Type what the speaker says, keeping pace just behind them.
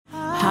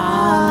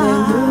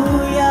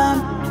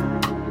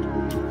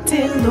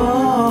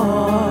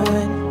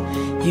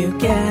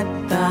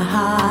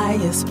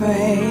highest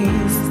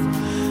praise.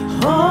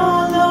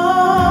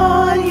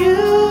 Oh Lord,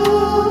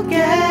 you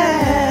get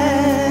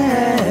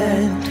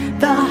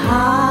the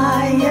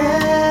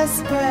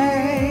highest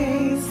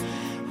praise.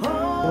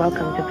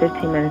 Welcome to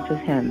 15 Minutes with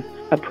Him,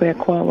 a prayer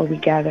call where we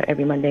gather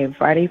every Monday and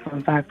Friday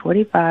from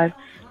 5:45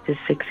 to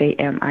 6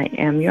 a.m. I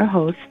am your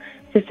host,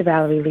 Sister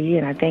Valerie Lee,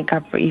 and I thank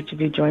God for each of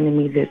you joining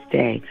me this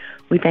day.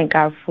 We thank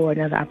God for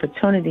another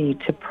opportunity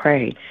to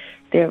pray.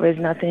 There is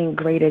nothing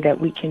greater that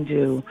we can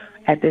do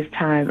at this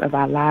time of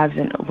our lives,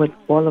 and with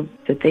all of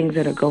the things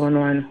that are going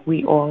on,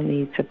 we all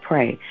need to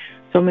pray.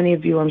 So many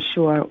of you, I'm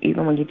sure,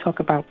 even when you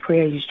talk about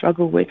prayer, you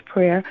struggle with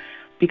prayer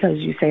because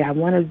you say, I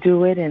want to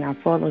do it, and I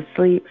fall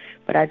asleep.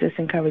 But I just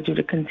encourage you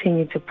to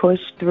continue to push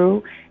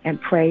through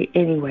and pray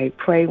anyway.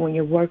 Pray when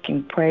you're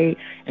working. Pray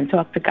and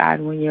talk to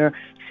God when you're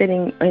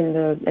sitting in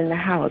the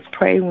house.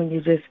 Pray when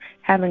you're just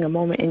having a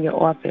moment in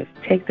your office.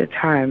 Take the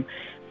time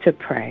to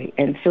pray.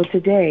 And so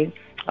today,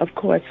 of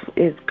course,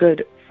 is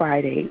Good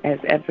Friday, as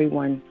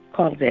everyone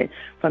calls it.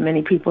 For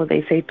many people,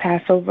 they say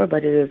Passover,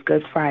 but it is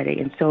Good Friday.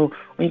 And so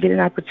when you get an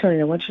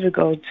opportunity, I want you to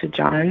go to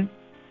John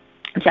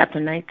chapter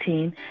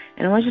 19,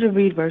 and I want you to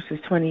read verses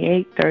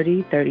 28,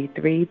 30,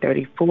 33,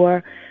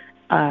 34,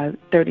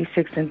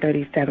 36, and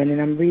 37. And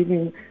I'm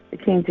reading the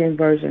King James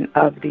Version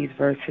of these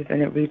verses,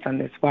 and it reads on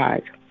this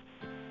wise.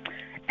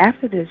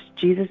 After this,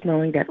 Jesus,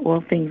 knowing that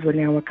all things were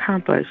now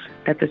accomplished,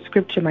 that the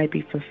scripture might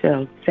be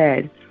fulfilled,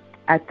 said,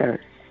 I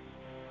thirst.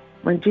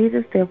 When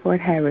Jesus therefore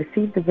had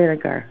received the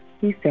vinegar,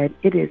 he said,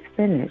 It is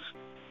finished.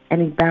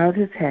 And he bowed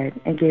his head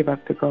and gave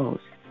up the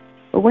ghost.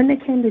 But when they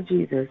came to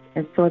Jesus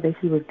and saw that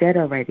he was dead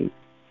already,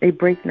 they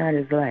brake not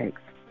his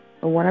legs.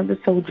 And one of the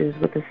soldiers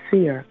with a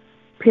spear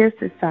pierced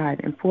his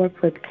side, and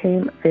forthwith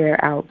came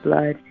there out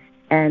blood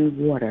and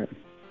water.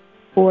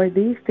 For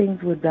these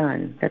things were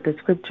done, that the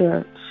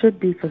scripture should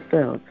be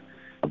fulfilled.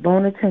 A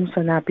bone of him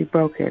shall not be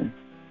broken.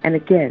 And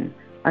again,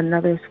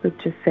 another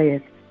scripture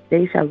saith,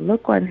 They shall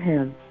look on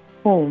him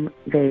whom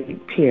they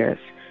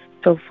pierced.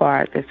 So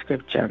far, the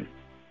scripture.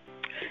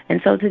 And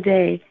so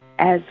today,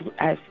 as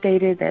I've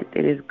stated, that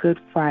it is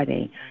Good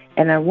Friday,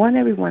 and I want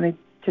everyone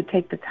to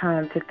take the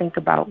time to think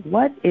about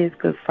what is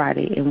Good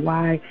Friday and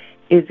why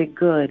is it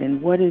good,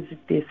 and what is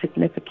the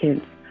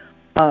significance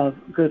of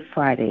Good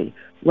Friday.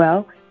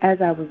 Well,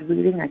 as I was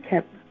reading, I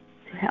kept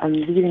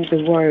reading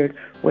the word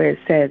where it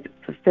says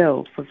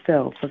fulfill,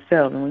 fulfill,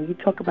 fulfill. And when you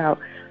talk about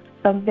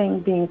something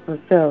being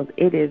fulfilled,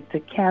 it is to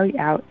carry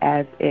out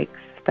as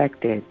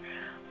expected.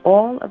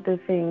 All of the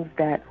things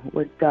that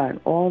were done,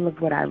 all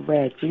of what I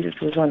read, Jesus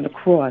was on the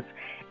cross,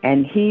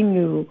 and he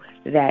knew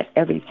that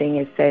everything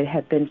it said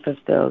had been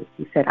fulfilled.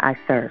 He said, I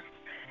thirst.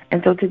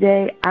 And so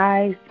today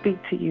I speak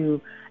to you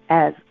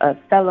as a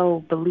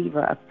fellow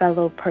believer, a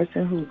fellow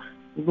person who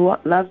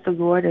loves the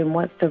Lord and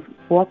wants to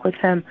walk with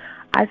him.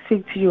 I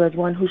speak to you as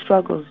one who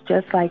struggles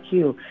just like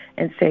you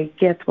and say,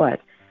 guess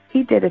what?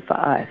 He did it for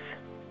us.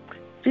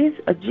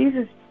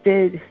 Jesus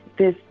did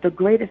this, the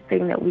greatest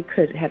thing that we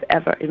could have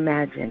ever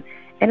imagined.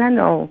 And I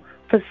know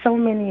for so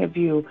many of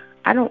you,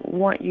 I don't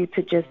want you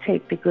to just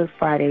take the Good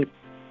Friday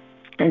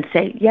and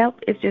say, yep,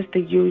 it's just the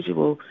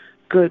usual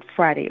Good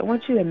Friday. I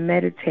want you to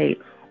meditate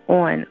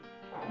on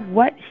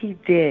what he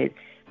did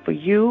for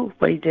you,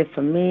 what he did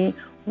for me,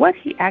 what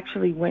he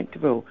actually went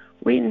through.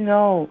 We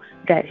know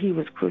that he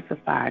was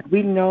crucified.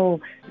 We know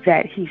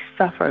that he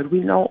suffered. We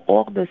know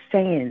all the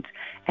sayings.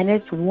 And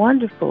it's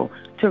wonderful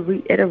to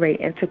reiterate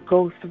and to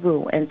go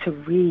through and to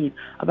read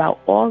about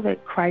all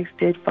that Christ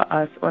did for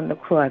us on the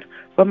cross.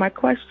 But my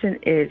question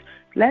is,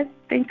 let's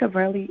think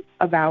really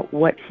about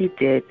what he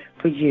did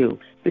for you,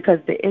 because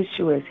the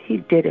issue is he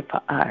did it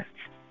for us.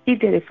 He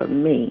did it for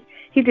me.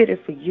 He did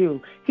it for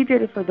you. He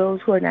did it for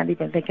those who are not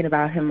even thinking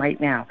about him right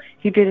now.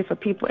 He did it for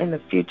people in the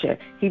future.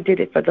 He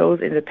did it for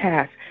those in the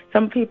past.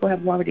 Some people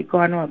have already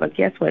gone on, but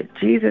guess what?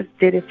 Jesus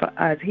did it for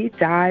us. He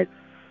died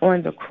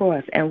on the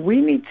cross, and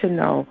we need to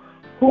know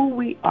who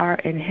we are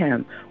in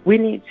him. We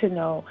need to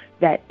know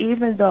that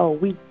even though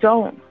we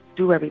don't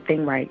do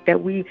everything right,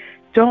 that we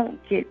don't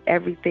get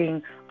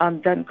everything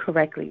done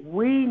correctly,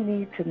 we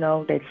need to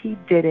know that he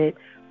did it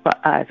for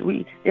us.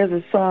 There's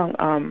a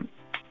song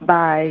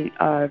by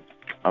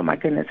oh my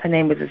goodness, her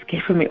name is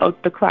escaping me. Oh,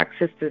 the Clark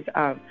sisters.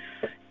 I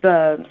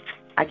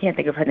can't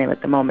think of her name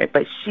at the moment,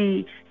 but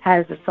she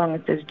has a song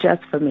that says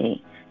 "Just for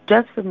Me."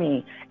 Just for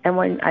me. And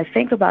when I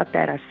think about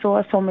that, I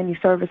saw so many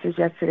services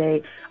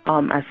yesterday.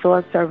 I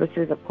saw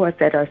services, of course,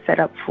 that are set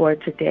up for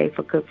today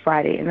for Good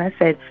Friday. And I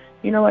said,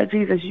 you know what,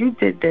 Jesus, you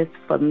did this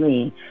for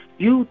me.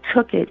 You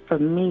took it for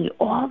me.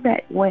 All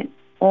that went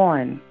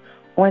on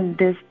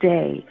this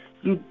day,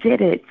 you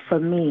did it for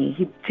me.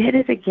 You did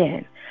it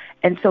again.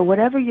 And so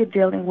whatever you're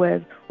dealing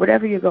with,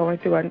 whatever you're going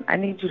through, I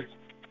need you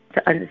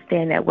to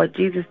understand that what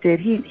Jesus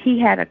did, he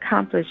had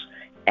accomplished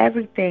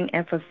everything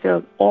and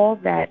fulfilled all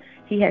that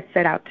he had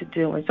set out to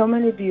do. And so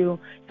many of you,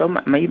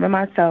 even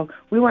myself,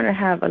 we want to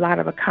have a lot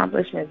of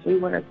accomplishments. We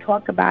want to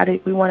talk about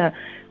it. We want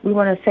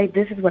to say,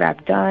 this is what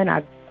I've done.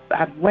 I've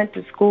I went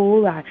to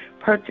school, I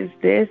purchased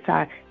this,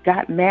 I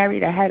got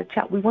married, I had a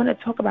child. We want to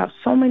talk about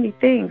so many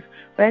things,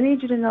 but I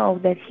need you to know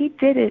that he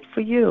did it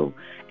for you.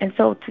 And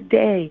so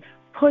today,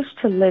 push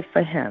to live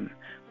for him.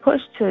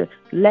 Push to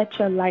let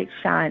your light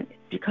shine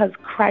because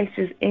Christ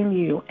is in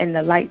you and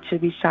the light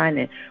should be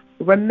shining.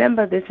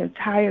 Remember this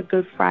entire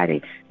Good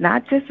Friday,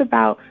 not just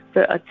about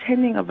the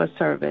attending of a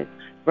service,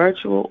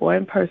 virtual or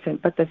in person,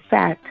 but the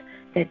fact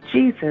that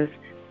Jesus,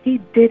 he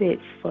did it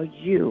for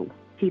you.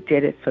 He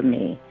did it for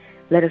me.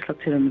 Let us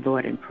look to the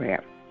Lord in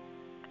prayer.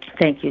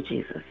 Thank you,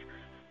 Jesus.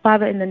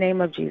 Father, in the name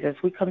of Jesus,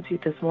 we come to you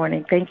this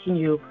morning thanking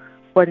you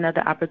for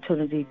another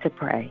opportunity to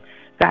pray.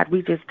 God,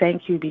 we just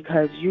thank you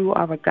because you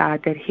are a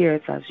God that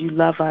hears us. You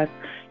love us.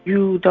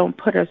 You don't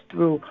put us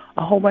through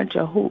a whole bunch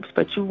of hoops,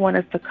 but you want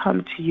us to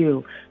come to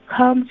you.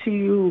 Come to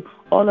you,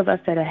 all of us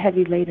that are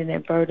heavy laden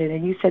and burdened,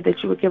 and you said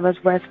that you would give us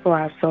rest for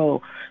our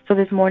soul. So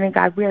this morning,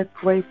 God, we are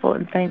grateful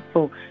and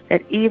thankful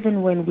that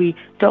even when we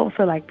don't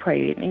feel like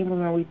praying, even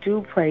when we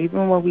do pray,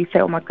 even when we say,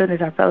 oh my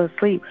goodness, I fell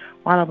asleep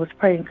while I was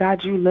praying,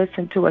 God, you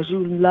listen to us.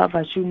 You love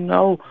us. You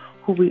know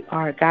who we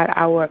are. God,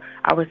 our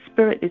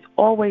spirit is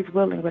always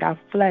willing, but our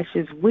flesh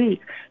is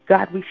weak.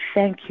 God, we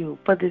thank you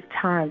for this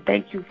time.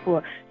 Thank you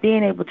for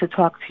being able to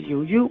talk to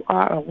you. You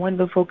are a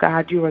wonderful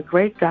God. You're a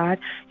great God.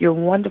 You're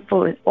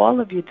wonderful in all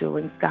of your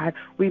doings, God.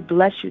 We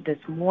bless you this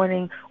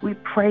morning. We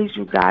praise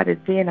you, God, as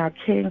being our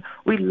King.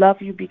 We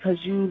love you because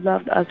you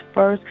loved us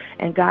first.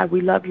 And God, we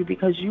love you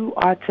because you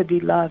are to be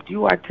loved.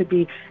 You are to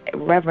be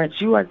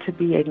reverenced. You are to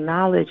be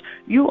acknowledged.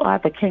 You are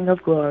the King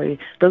of glory,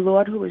 the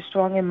Lord who is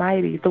strong and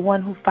mighty, the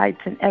one who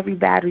fights in every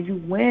battle. You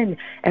win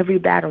every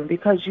battle.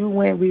 Because you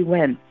win, we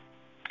win.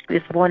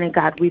 This morning,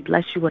 God, we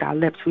bless you with our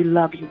lips. We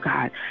love you,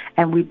 God,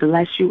 and we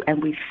bless you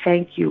and we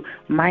thank you,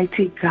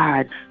 mighty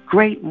God,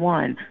 great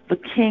one, the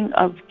King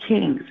of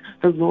kings,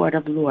 the Lord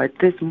of lords.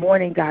 This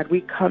morning, God,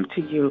 we come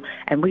to you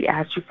and we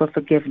ask you for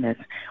forgiveness.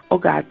 Oh,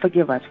 God,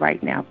 forgive us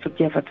right now.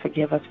 Forgive us,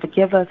 forgive us,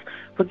 forgive us,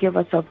 forgive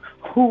us of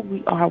who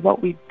we are,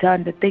 what we've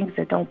done, the things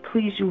that don't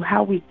please you,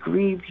 how we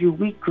grieve you.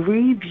 We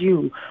grieve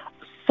you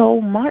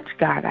so much,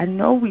 God. I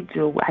know we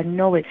do. I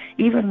know it.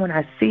 Even when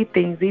I see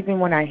things, even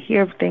when I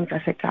hear things,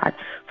 I say, God,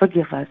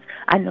 forgive us.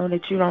 I know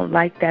that you don't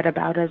like that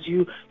about us.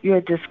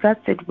 You're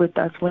disgusted with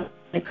us when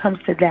it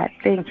comes to that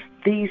thing,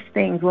 these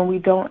things, when we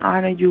don't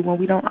honor you, when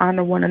we don't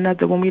honor one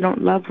another, when we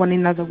don't love one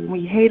another, when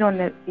we hate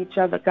on each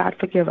other. God,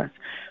 forgive us.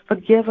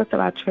 Forgive us of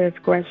our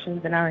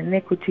transgressions and our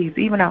iniquities,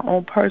 even our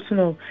own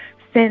personal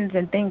sins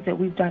and things that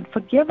we've done.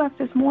 Forgive us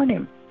this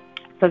morning.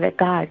 So that,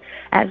 God,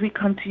 as we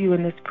come to you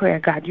in this prayer,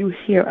 God, you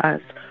hear us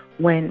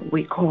when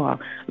we call.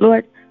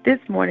 Lord, this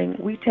morning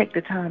we take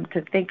the time to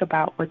think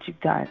about what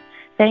you've done.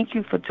 Thank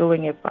you for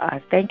doing it for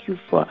us. Thank you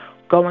for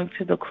going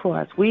to the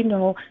cross. We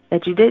know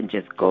that you didn't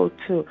just go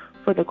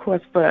for the cross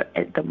for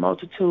the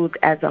multitudes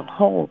as a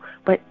whole,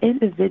 but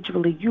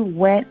individually you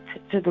went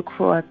to the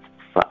cross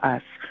for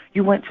us.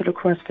 You went to the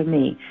cross for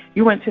me.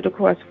 You went to the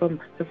cross for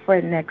the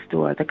friend next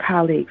door, the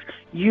colleagues.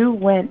 You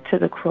went to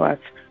the cross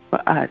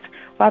for us.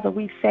 Father,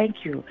 we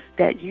thank you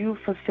that you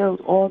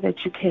fulfilled all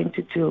that you came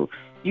to do.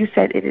 You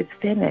said it is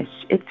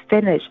finished. It's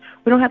finished.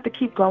 We don't have to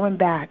keep going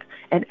back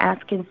and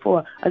asking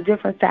for a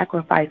different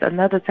sacrifice,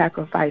 another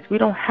sacrifice. We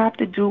don't have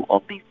to do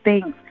all these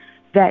things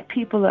that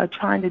people are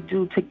trying to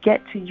do to get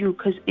to you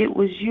because it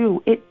was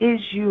you. It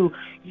is you.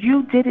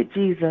 You did it,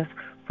 Jesus,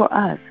 for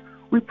us.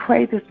 We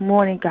pray this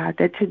morning, God,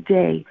 that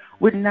today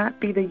would not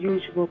be the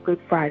usual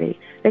Good Friday,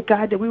 that,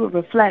 God, that we would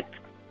reflect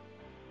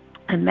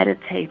and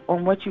meditate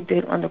on what you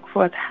did on the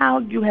cross, how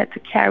you had to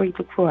carry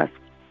the cross,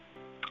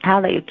 how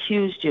they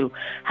accused you,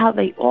 how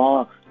they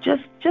all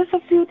just a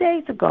few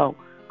days ago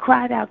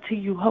cried out to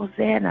you,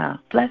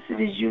 Hosanna, blessed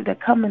is you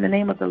that come in the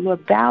name of the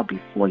Lord, bow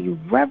before you,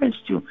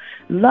 reverenced you,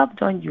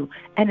 loved on you.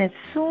 And as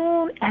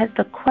soon as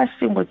the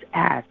question was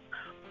asked,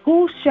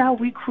 who shall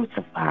we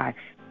crucify?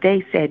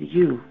 They said,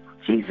 you.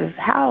 Jesus,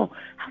 how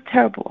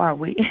terrible are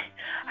we?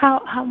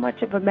 How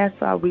much of a mess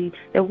are we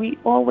that we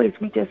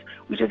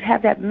just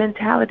have that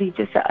mentality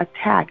just to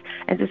attack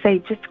and to say,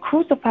 just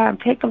crucify him,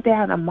 take him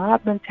down, a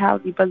mob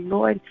mentality. But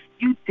Lord,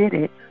 you did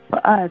it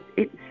for us.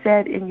 It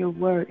said in your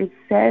word, it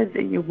says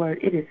in your word,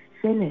 it is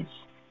finished.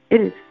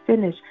 It is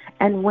finished.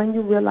 And when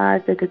you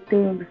realize that the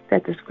things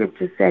that the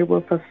scriptures say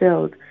were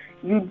fulfilled,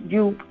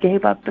 you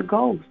gave up the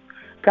ghost.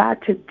 God,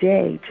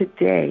 today,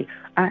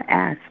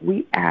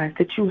 we ask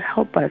that you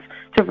help us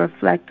to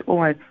reflect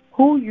on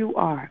who you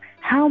are,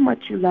 how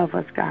much you love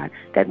us, God,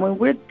 that when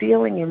we're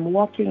dealing and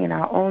walking in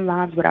our own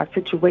lives with our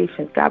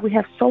situations, God, we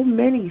have so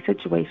many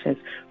situations,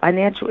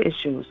 financial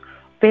issues,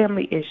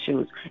 family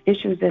issues,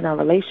 issues in our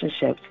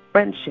relationships,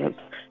 friendships,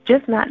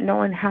 just not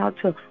knowing how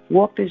to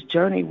walk this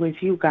journey with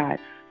you, God.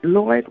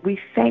 Lord, we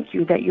thank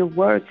you that your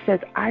word says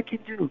I can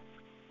do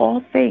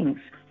all things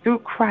through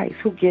Christ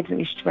who gives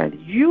me strength.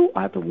 You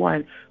are the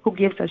one who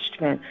gives us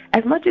strength.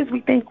 As much as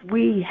we think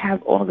we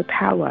have all the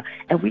power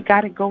and we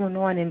got it going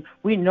on and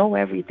we know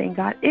everything,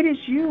 God, it is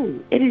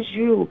you. It is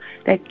you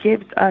that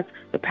gives us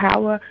the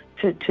power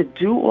to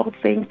do all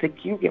things,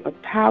 that you give us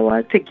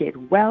power to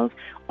get wealth,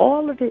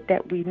 all of it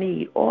that we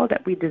need, all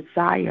that we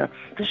desire.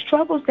 The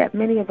struggles that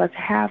many of us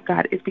have,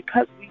 God, is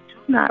because we do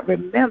not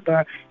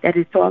remember that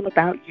it's all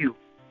about you.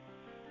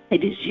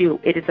 It is you.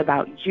 It is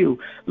about you.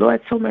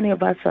 Lord, so many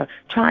of us are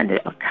trying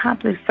to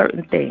accomplish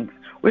certain things.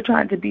 We're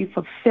trying to be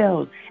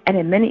fulfilled. And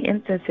in many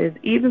instances,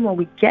 even when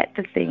we get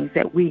the things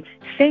that we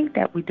think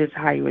that we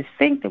desire or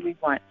think that we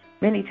want,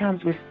 many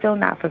times we're still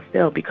not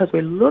fulfilled because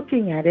we're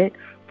looking at it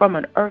from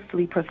an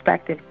earthly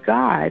perspective.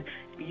 God,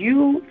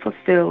 you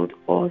fulfilled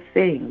all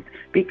things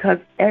because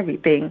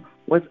everything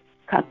was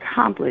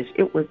accomplished.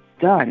 It was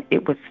done.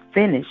 It was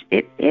finished.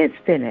 It is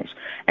finished.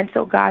 And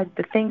so, God,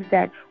 the things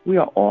that we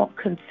are all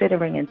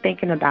considering and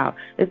thinking about,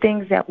 the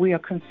things that we are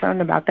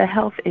concerned about, the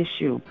health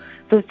issue,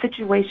 the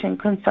situation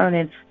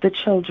concerning the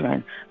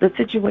children, the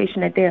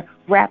situation that they're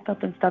wrapped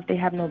up in stuff they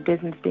have no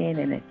business being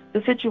in it,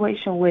 the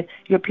situation with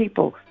your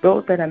people,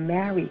 those that are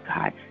married,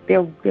 God,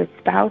 their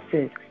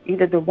spouses,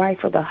 either the wife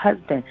or the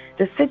husband,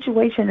 the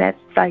situation that's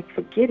like,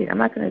 forget it, I'm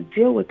not going to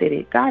deal with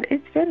it. God,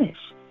 it's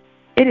finished.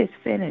 It is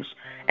finished.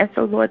 And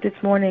so, Lord, this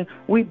morning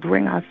we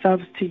bring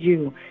ourselves to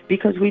you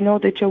because we know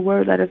that your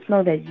word let us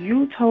know that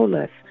you told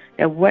us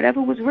that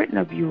whatever was written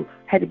of you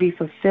had to be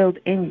fulfilled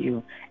in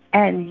you.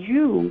 And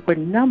you were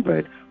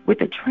numbered with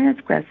the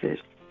transgressors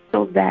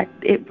so that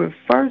it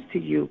refers to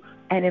you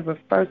and it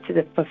refers to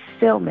the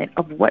fulfillment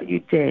of what you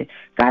did.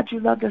 God,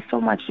 you loved us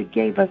so much. You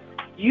gave us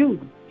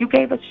you. You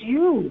gave us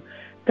you.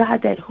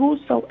 God, that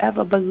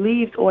whosoever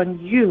believes on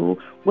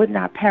you would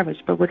not perish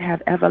but would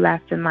have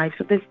everlasting life.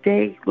 So this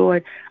day,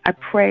 Lord,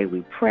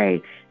 we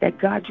pray that,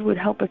 God, you would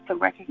help us to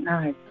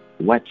recognize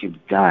what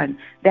you've done,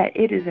 that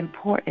it is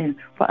important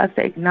for us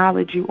to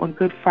acknowledge you on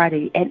Good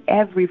Friday and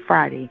every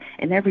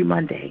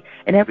Monday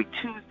and every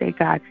Tuesday,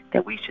 God,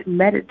 that we should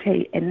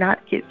meditate and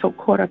not get so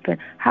caught up in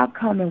how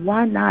come and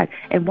why not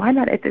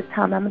at this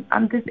time.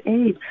 I'm this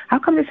age. How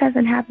come this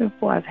hasn't happened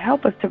for us?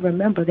 Help us to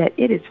remember that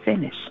it is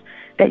finished,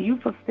 that you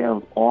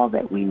fulfilled all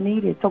that we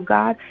needed. So,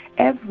 God,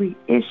 every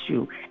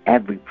issue,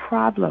 every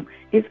problem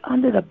is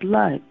under the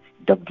blood.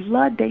 The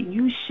blood that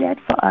you shed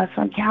for us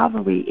on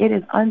Calvary, it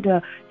is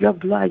under your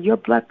blood. Your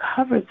blood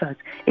covers us.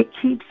 It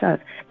keeps us.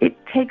 It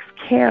takes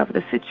care of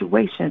the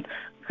situation.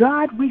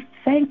 God, we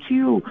thank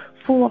you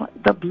for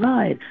the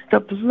blood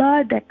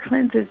that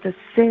cleanses the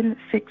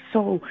sin-sick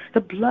soul,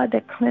 the blood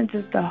that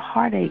cleanses the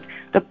heartache,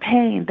 the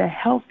pain, the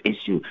health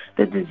issue,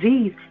 the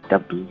disease. The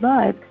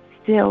blood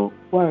still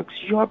works.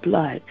 Your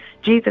blood.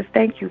 Jesus,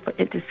 thank you for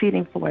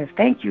interceding for us.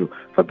 Thank you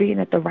for being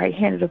at the right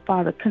hand of the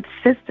Father,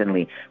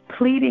 consistently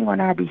pleading on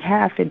our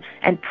behalf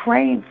and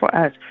praying for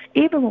us.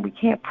 Even when we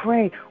can't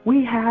pray,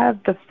 we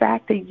have the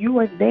fact that you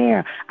are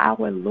there,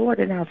 our Lord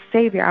and our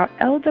Savior, our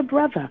elder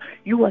brother.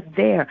 You are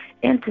there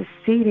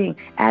interceding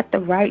at the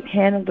right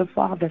hand of the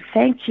Father.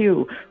 Thank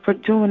you for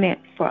doing it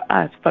for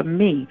us, for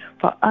me,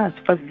 for us,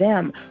 for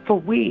them, for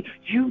we.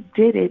 You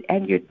did it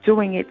and you're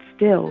doing it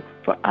still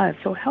for us.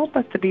 So help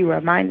us to be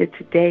reminded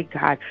today,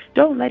 God.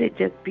 Don't let it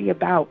just be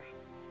about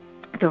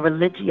the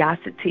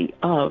religiosity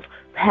of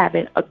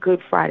having a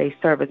Good Friday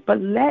service,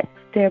 but let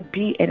there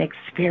be an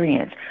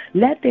experience.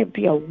 Let there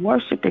be a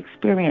worship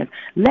experience.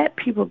 Let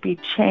people be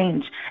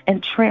changed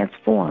and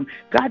transformed.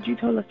 God, you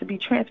told us to be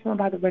transformed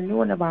by the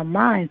renewing of our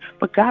mind,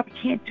 but God, we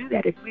can't do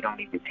that if we don't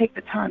even take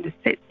the time to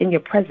sit in your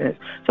presence.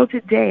 So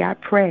today I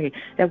pray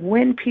that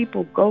when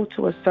people go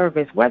to a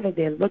service, whether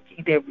they're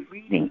looking, they're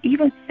reading,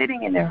 even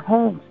sitting in their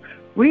homes,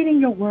 reading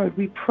your word,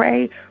 we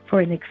pray for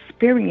an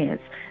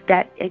experience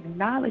that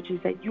acknowledges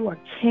that you are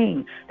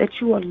King,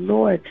 that you are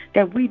Lord,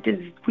 that we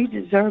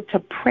deserve to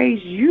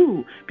praise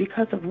you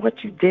because of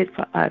what you did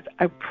for us.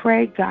 I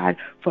pray, God,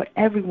 for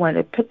everyone,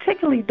 and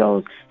particularly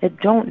those that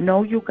don't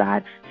know you,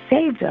 God.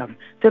 Save them,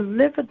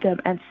 deliver them,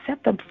 and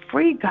set them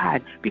free,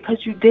 God,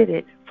 because you did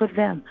it for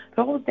them.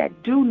 Those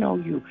that do know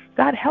you,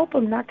 God, help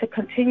them not to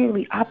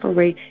continually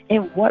operate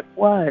in what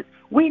was.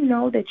 We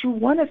know that you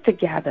want us to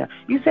gather.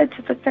 You said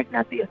to forsake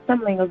not the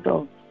assembling of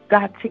those.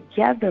 God,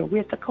 together,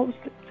 we're supposed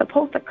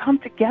to come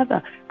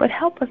together, but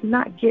help us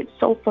not get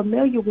so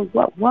familiar with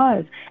what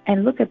was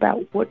and look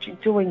about what you're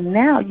doing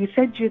now. You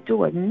said you'd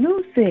do a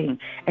new thing,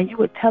 and you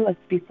would tell us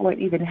before it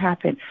even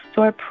happened.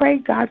 So I pray,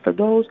 God, for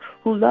those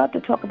who love to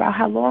talk about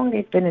how long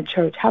they've been in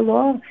church, how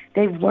long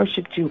they've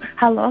worshiped you,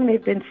 how long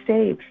they've been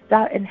saved,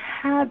 God, and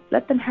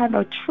let them have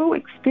a true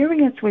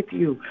experience with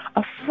you,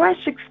 a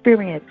fresh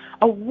experience,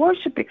 a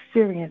worship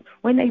experience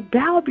when they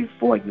bow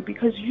before you,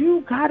 because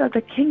you, God, are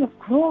the King of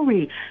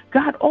glory.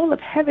 God, all of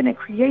heaven and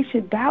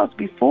creation bows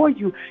before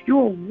you. You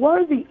are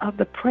worthy of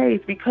the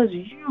praise because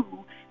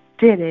you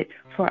did it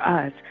for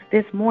us.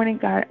 This morning,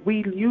 God,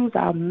 we use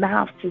our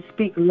mouth to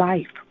speak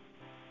life.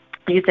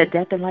 You said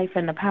death and life are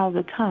in the power of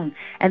the tongue,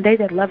 and they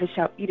that love it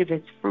shall eat of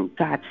its fruit,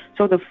 God.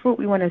 So the fruit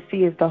we want to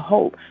see is the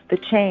hope, the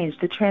change,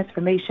 the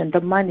transformation,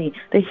 the money,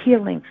 the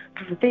healing,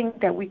 the things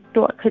that we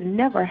thought could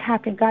never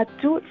happen. God,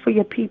 do it for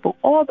your people,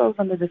 all those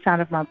under the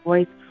sound of my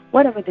voice.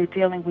 Whatever they're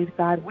dealing with,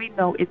 God, we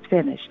know it's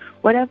finished.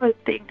 Whatever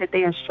thing that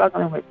they are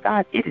struggling with,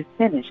 God, it is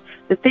finished.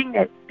 The thing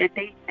that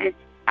they said,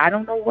 I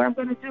don't know what I'm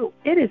going to do.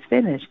 It is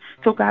finished.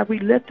 So, God, we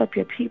lift up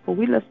your people.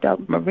 We lift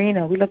up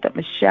Marina. We lift up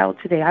Michelle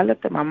today. I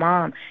lift up my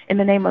mom in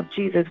the name of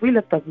Jesus. We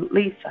lift up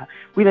Lisa.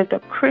 We lift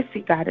up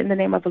Chrissy, God, in the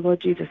name of the Lord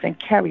Jesus, and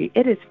Carrie.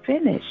 It is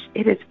finished.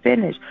 It is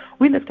finished.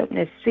 We lift up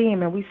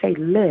Nassim, and we say,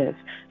 live.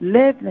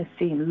 Live,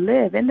 Nassim.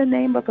 Live in the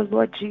name of the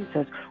Lord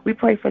Jesus. We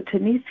pray for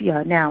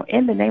Tanisha now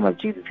in the name of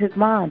Jesus, his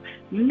mom.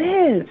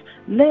 Live.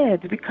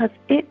 Live, because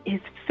it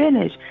is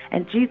finished.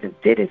 And Jesus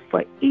did it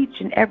for each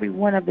and every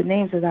one of the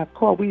names that I've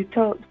called. We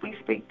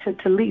speak to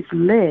Talise,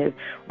 live.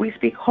 We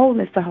speak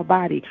wholeness to her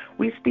body.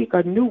 We speak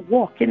a new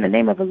walk in the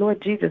name of the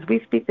Lord Jesus.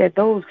 We speak that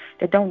those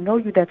that don't know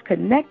you, that's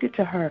connected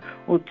to her,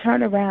 will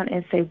turn around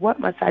and say, what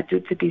must I do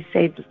to be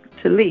saved?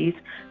 Talise,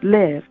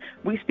 live.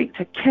 We speak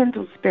to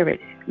Kendall's spirit,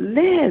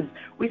 live.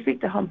 We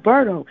speak to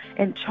Humberto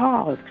and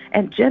Charles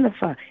and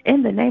Jennifer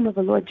in the name of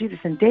the Lord Jesus,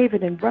 and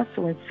David and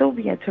Russell and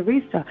Sylvia and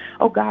Teresa.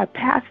 Oh God,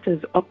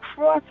 pastors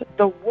across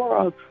the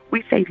world,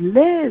 we say,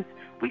 live.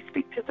 We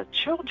speak to the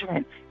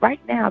children right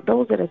now,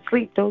 those that are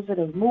asleep, those that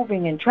are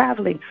moving and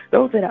traveling,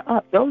 those that are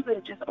up, those that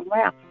are just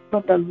around.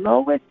 From the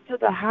lowest to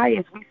the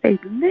highest, we say,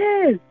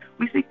 live.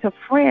 We speak to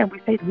Fran,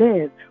 we say,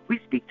 live. We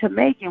speak to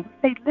Megan,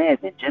 we say,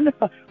 live. And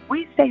Jennifer,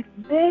 we say,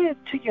 live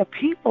to your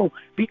people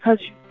because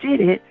you did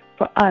it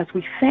for us.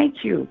 We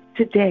thank you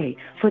today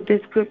for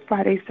this Good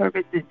Friday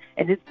service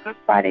and this Good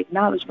Friday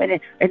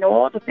acknowledgement and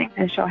all the things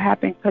that shall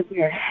happen, because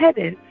we are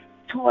headed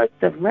towards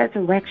the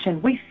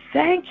resurrection. We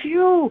thank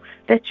you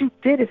that you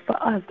did it for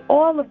us.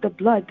 All of the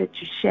blood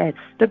that you shed,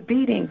 the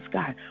beatings,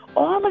 God,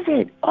 all of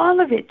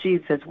it,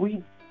 Jesus.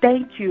 We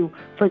thank you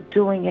for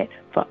doing it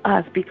for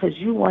us, because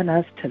you want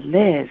us to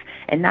live,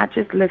 and not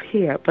just live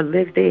here, but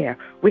live there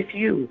with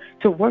you,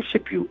 to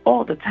worship you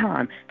all the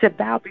time, to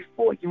bow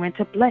before you and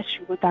to bless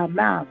you with our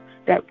mouths,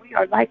 that we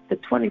are like the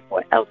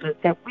 24 elders,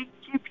 that we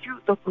give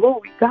you the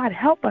glory. God,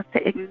 help us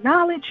to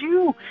acknowledge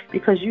you,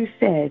 because you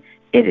said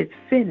it is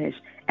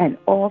finished and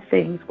all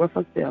things were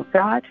fulfilled.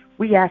 God,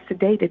 we ask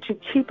today that you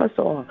keep us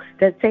all,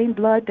 that same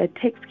blood that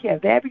takes care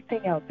of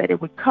everything else, that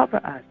it would cover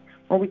us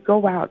when we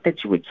go out,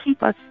 that you would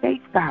keep us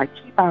safe, God,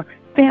 keep our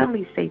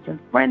family safe and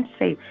friends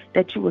safe,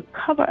 that you would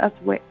cover us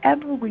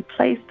wherever we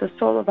place the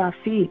sole of our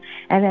feet,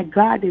 and that,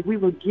 God, that we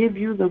would give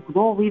you the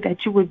glory,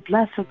 that you would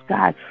bless us,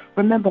 God.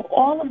 Remember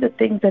all of the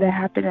things that are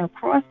happening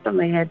across the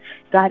land,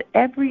 God,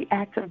 every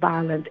act of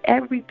violence,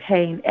 every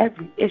pain,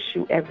 every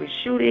issue, every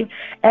shooting,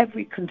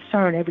 every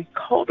concern, every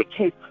COVID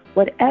case,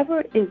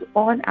 whatever is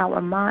on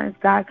our minds,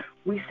 God,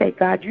 we say,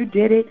 God, you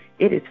did it.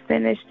 It is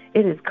finished.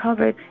 It is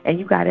covered, and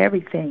you got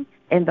everything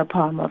in the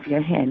palm of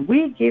your hand.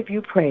 We give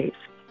you praise.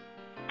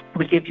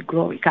 We give you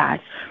glory, God.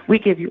 We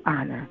give you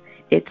honor.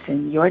 It's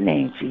in your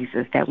name,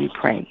 Jesus, that we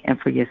pray, and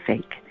for your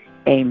sake.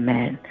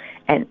 Amen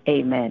and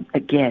amen.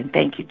 Again,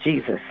 thank you,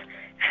 Jesus.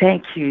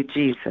 Thank you,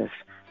 Jesus.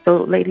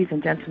 So, ladies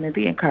and gentlemen,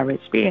 be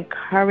encouraged. Be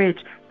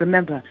encouraged.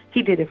 Remember,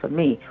 he did it for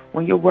me.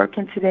 When you're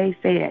working today,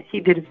 say it. He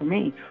did it for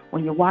me.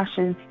 When you're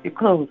washing your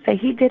clothes, say,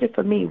 he did it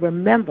for me.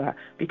 Remember,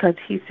 because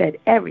he said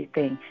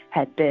everything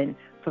had been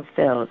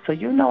fulfilled. So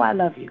you know I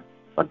love you,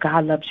 but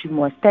God loves you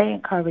more. Stay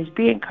encouraged.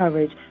 Be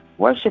encouraged.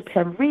 Worship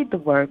him. Read the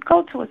word.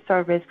 Go to a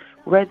service,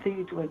 whether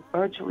you do it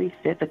virtually,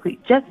 physically.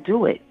 Just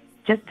do it.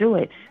 Just do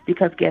it,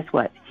 because guess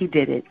what? He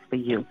did it for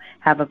you.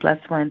 Have a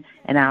blessed one,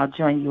 and I'll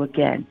join you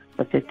again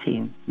for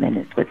 15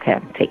 minutes with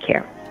him. Take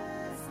care.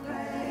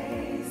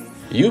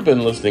 You've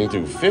been listening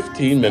to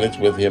 15 Minutes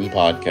with Him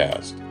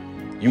podcast.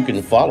 You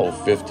can follow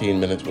 15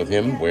 Minutes with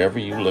Him wherever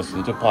you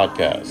listen to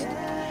podcasts.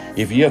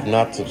 If you have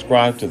not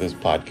subscribed to this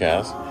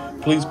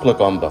podcast, please click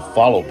on the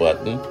follow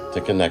button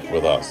to connect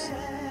with us.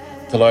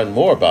 To learn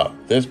more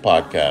about this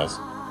podcast,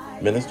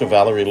 Minister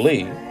Valerie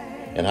Lee,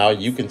 and how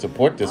you can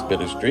support this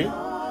ministry,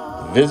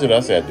 visit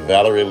us at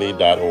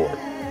valerielee.org.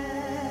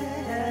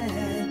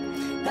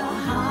 The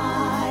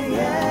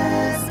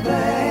highest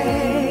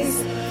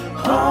praise,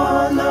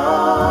 oh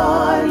Lord.